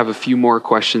 Well, we have a few more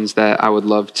questions that I would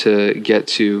love to get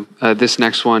to. This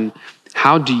next one,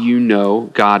 how do you know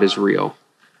God is real?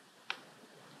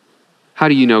 How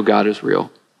do you know God is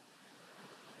real?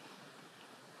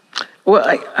 Well,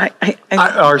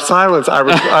 our silence. I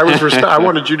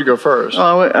wanted you to go first.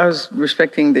 Well, I was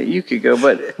respecting that you could go,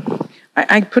 but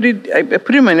I put it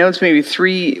in my notes maybe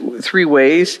three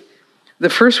ways. The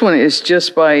first one is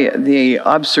just by the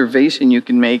observation you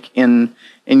can make in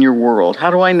your world.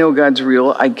 How do I know God's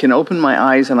real? I can open my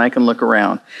eyes and I can look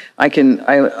around. I can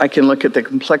look at the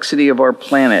complexity of our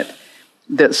planet.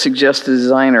 that suggest a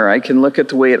designer. I can look at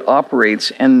the way it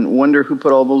operates and wonder who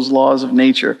put all those laws of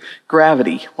nature.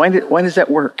 Gravity. Why does that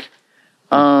work?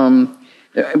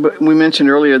 But we mentioned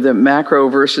earlier the macro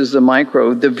versus the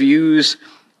micro. The views,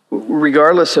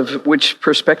 regardless of which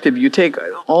perspective you take,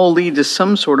 all lead to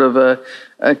some sort of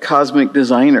a cosmic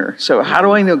designer. So how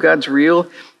do I know God's real?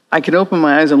 I can open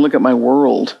my eyes and look at my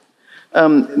world.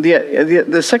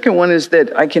 The second one is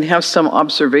that I can have some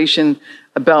observation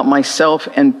about myself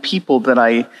and people that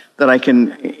I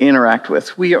can interact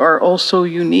with. We are all so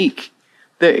unique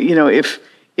that,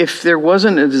 if there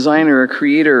wasn't a designer, a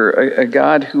creator, a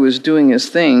God who was doing his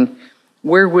thing,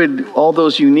 where would all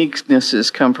those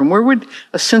uniquenesses come from? Where would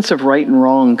a sense of right and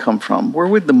wrong come from? Where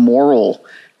would the moral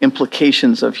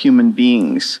implications of human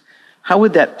beings, how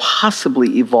would that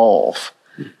possibly evolve?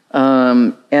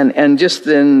 And just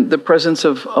then the presence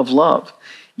of love.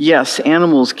 Yes,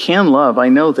 animals can love. I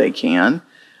know they can,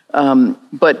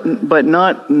 but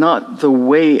not the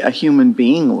way a human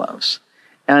being loves.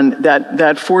 And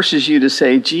that forces you to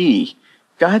say, gee,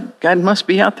 God must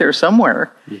be out there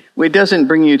somewhere. It doesn't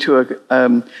bring you to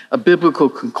a biblical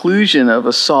conclusion of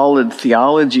a solid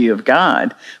theology of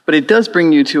God, but it does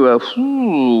bring you to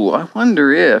I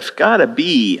wonder if, gotta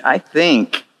be, I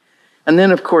think. And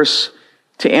then, of course,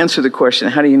 to answer the question,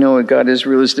 how do you know what God is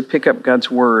real, is to pick up God's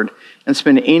word and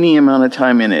spend any amount of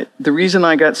time in it. The reason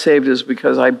I got saved is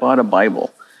because I bought a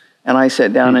Bible and I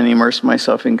sat down and immersed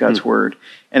myself in God's word.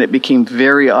 And it became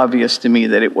very obvious to me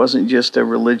that it wasn't just a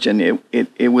religion.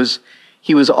 It was,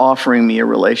 he was offering me a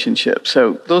relationship.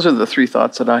 So those are the three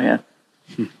thoughts that I had.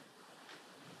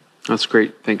 That's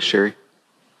great. Thanks, Sherry.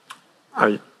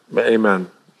 Amen.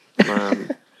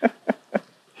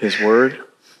 His word,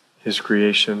 his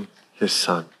creation, his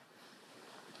son.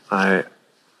 I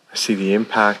see the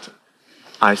impact.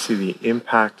 I see the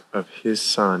impact of his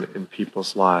son in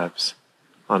people's lives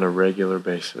on a regular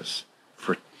basis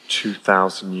for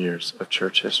 2,000 years of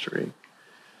church history.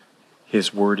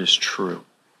 His word is true.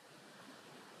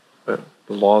 The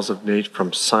laws of nature,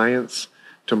 from science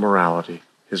to morality,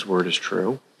 his word is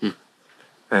true.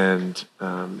 And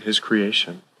his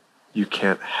creation, you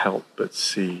can't help but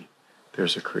see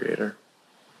there's a creator.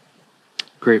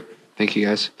 Great. Thank you,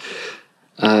 guys.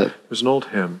 There's an old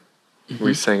hymn.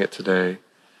 We sang it today.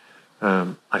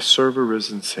 I serve a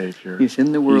risen Savior. He's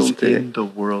in the world He's today. in the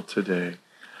world today.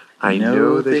 I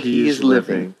know that he is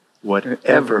living,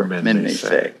 whatever men may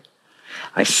say.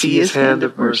 I see his hand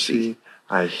of mercy.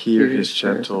 I hear his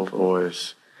gentle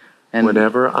voice. And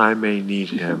Whenever I may need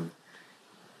him.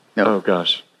 Oh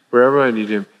gosh. Wherever I need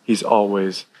him, he's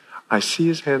always. I see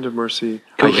his hand of mercy.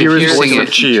 I hear his voice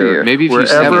of cheer. Maybe if you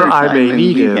Wherever sing it. I may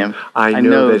need him, I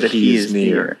know that he is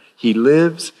near. He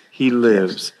lives. He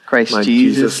lives. Christ My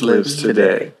Jesus lives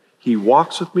today. He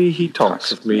walks with me. He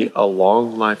talks with me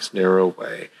along life's narrow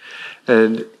way.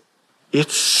 And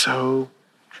it's so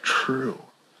true.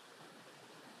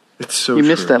 It's so true. You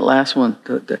missed that last one.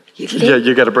 Yeah,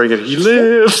 you got to bring it. He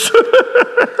lives.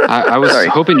 I was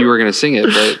hoping you were going to sing it,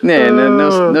 but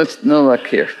No luck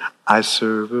here. I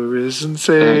serve a risen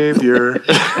Savior.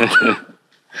 I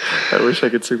wish I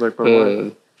could sing like my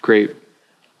wife. Great.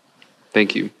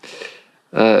 Thank you.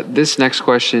 This next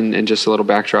question, and just a little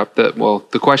backdrop,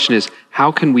 the question is,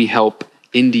 how can we help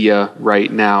India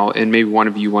right now? And maybe one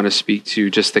of you want to speak to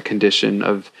just the condition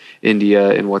of India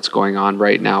and what's going on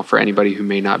right now for anybody who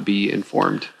may not be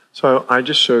informed. So I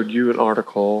just showed you an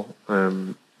article.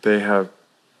 They have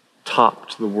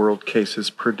topped the world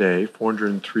cases per day,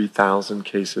 403,000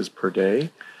 cases per day.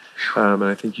 And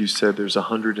I think you said there's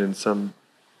 100 and some.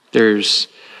 There's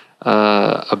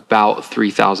about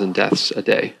 3,000 deaths a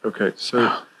day. Okay,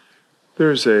 so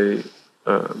there's a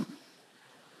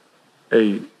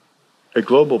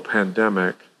global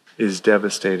pandemic is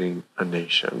devastating a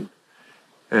nation.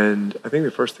 And I think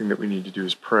the first thing that we need to do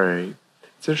is pray.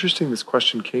 It's interesting this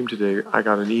question came today. I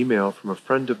got an email from a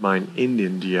friend of mine in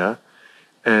India,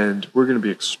 and we're going to be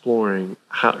exploring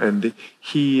how, and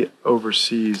he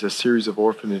oversees a series of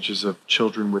orphanages of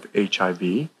children with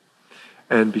HIV.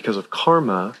 And because of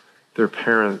karma, their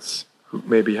parents who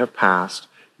maybe have passed,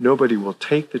 nobody will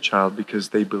take the child because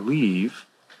they believe,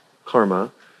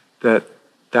 karma, that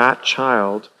that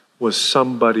child was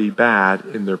somebody bad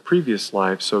in their previous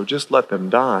life, so just let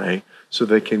them die so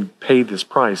they can pay this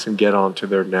price and get on to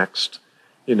their next,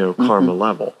 karma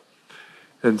level.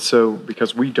 And so,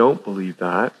 because we don't believe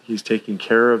that, he's taking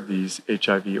care of these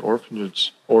HIV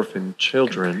orphan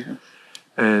children,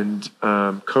 and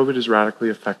COVID is radically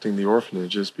affecting the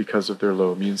orphanages because of their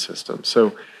low immune system.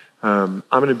 So I'm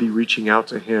going to be reaching out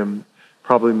to him,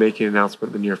 probably making an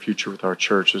announcement in the near future with our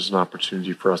church as an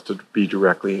opportunity for us to be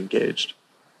directly engaged.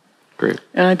 Great.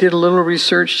 And I did a little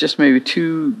research, just maybe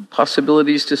 2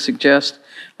 possibilities to suggest.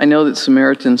 I know that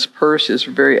Samaritan's Purse is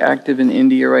very active in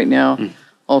India right now,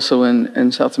 also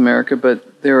in South America,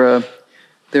 but they're a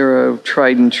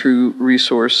tried and true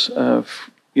resource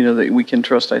that we can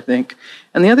trust, I think.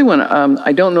 And the other one,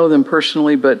 I don't know them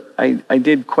personally, but I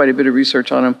did quite a bit of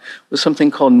research on them, was something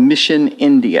called Mission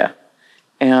India.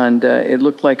 And it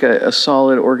looked like a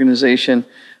solid organization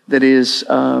that is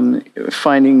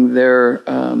finding their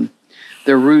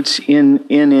roots in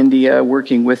India,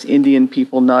 working with Indian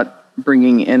people, not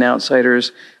bringing in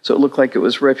outsiders. So it looked like it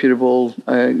was reputable,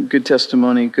 good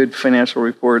testimony, good financial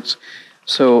reports.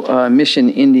 So Mission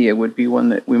India would be one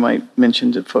that we might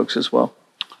mention to folks as well.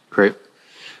 Great.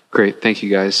 Thank you,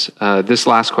 guys. This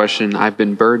last question, I've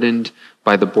been burdened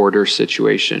by the border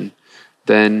situation.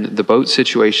 Then the boat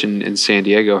situation in San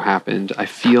Diego happened. I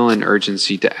feel an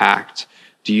urgency to act.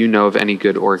 Do you know of any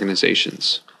good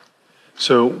organizations?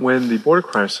 So when the border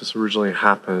crisis originally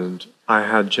happened, I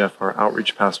had Jeff, our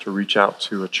outreach pastor, reach out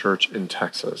to a church in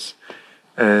Texas.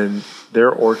 And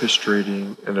they're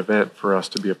orchestrating an event for us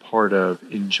to be a part of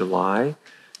in July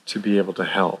to be able to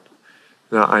help.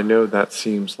 Now, I know that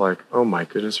seems like, oh my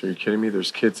goodness, are you kidding me?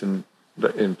 There's kids in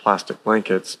plastic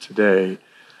blankets today.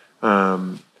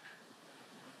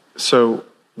 So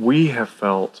we have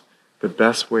felt the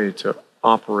best way to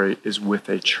operate is with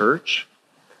a church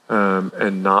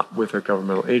and not with a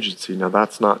governmental agency. Now,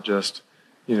 that's not just,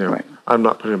 right. I'm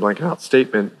not putting a blanket out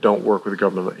statement, don't work with a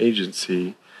governmental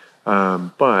agency,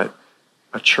 but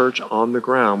a church on the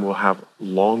ground will have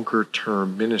longer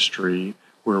term ministry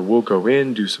where we'll go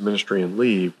in, do some ministry and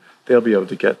leave. They'll be able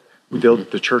to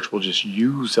the church will just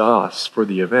use us for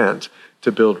the event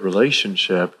to build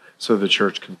relationship so the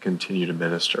church can continue to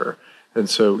minister. And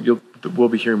so we'll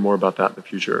be hearing more about that in the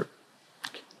future.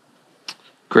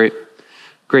 Great.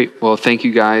 Well, thank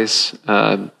you guys.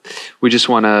 We just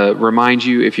want to remind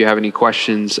you, if you have any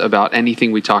questions about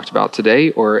anything we talked about today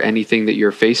or anything that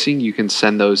you're facing, you can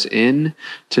send those in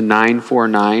to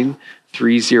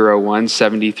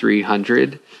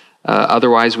 949-301-7300.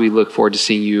 Otherwise, we look forward to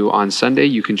seeing you on Sunday.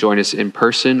 You can join us in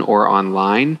person or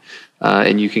online,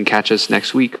 and you can catch us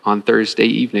next week on Thursday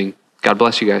evening. God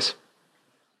bless you guys.